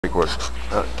Record.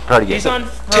 Try it again. He's on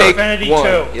Affinity too.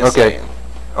 Yes, okay.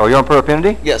 Oh, you're on Pro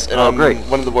Affinity? Yes, and I'm great.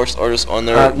 One of the worst artists on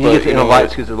there. You get to the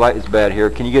lights because the light is bad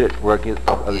here. Can you get it where I get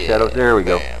the shadows? There we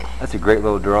go. Bam. That's a great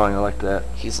little drawing. I like that.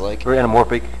 He's like very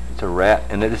anamorphic. It's a rat,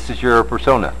 and this is your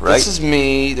persona, right? This is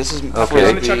me. This is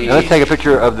okay. Now let's take a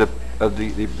picture of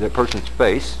the person's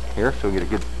face here, so we get a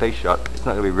good face shot. It's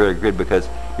not going to be very good because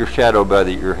you're shadowed by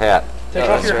your hat. Take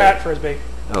off your hat, Frisbee.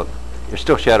 No, you're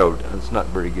still shadowed. It's not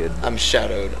very good. I'm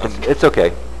shadowed. It's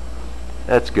okay.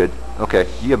 That's good. Okay.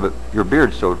 You have your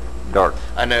beard's so dark.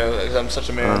 I know, because I'm such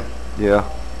a man. Yeah.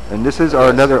 And this is our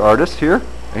another artist here.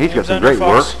 And he's got some great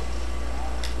work.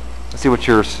 Let's see what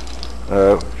yours.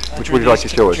 Which would you like to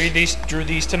show us? Drew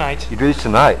these tonight. You drew these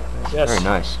tonight. Yes. Very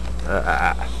nice.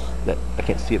 I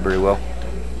can't see it very well.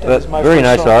 Very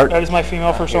nice art. That is my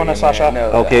female persona, Sasha.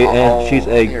 Okay, and she's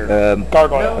a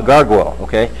gargoyle. A gargoyle.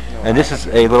 Okay. And this is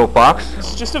a little fox.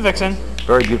 This is just a vixen.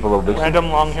 Very beautiful little vixen.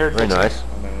 Random long-haired vixen. Very nice.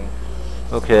 Vixen.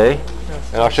 Okay.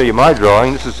 And I'll show you my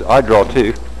drawing. This is I draw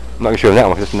too. I'm not gonna show you that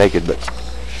one because it's naked, but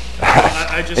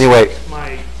anyway,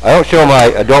 I don't show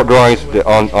my adult drawings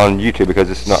on YouTube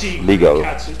because it's not legal.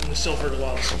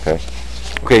 Okay.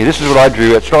 Okay, this is what I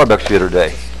drew at Starbucks the other day.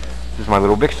 This is my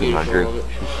little vixen I drew.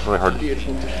 She's really hard to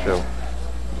show.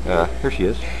 Here she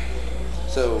is.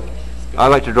 So I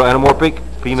like to draw anamorphic,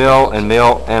 female and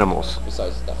male animals.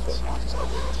 Besides that foot.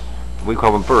 We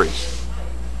call them furries,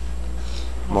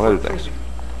 among other things.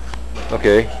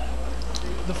 Okay.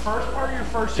 The first part of your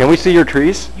first. Can we see your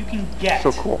trees? You can get.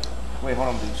 So cool. Wait, hold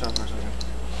on, please. Show for a second.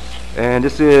 And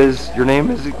this is your name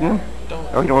is again?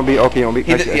 Oh, you don't want to be okay. You don't want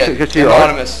to be.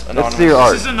 Anonymous. Let's see your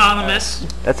art. This is anonymous.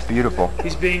 That's beautiful.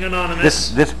 He's being anonymous.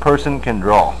 This person can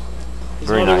draw.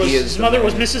 Very nice. His mother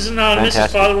was Mrs. Anonymous. Fantastic.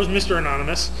 His father was Mr.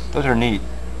 Anonymous. Those are neat.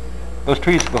 Those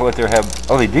trees, what they have.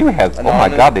 Oh, they do have. Oh my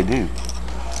God, they do.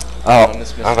 Oh, I don't know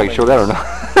if I can show that or not.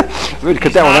 We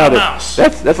cut that one out.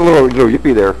 That's a little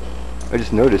yippee there. I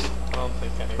just noticed.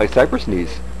 Like cypress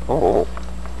knees. Oh.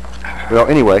 Well,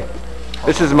 anyway,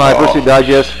 this is my Fursuit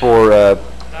digest for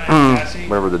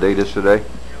whatever the date is today.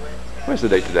 What's the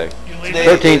date today?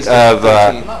 13th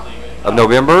of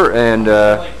November, and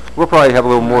we'll probably have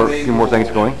a few more things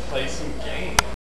going.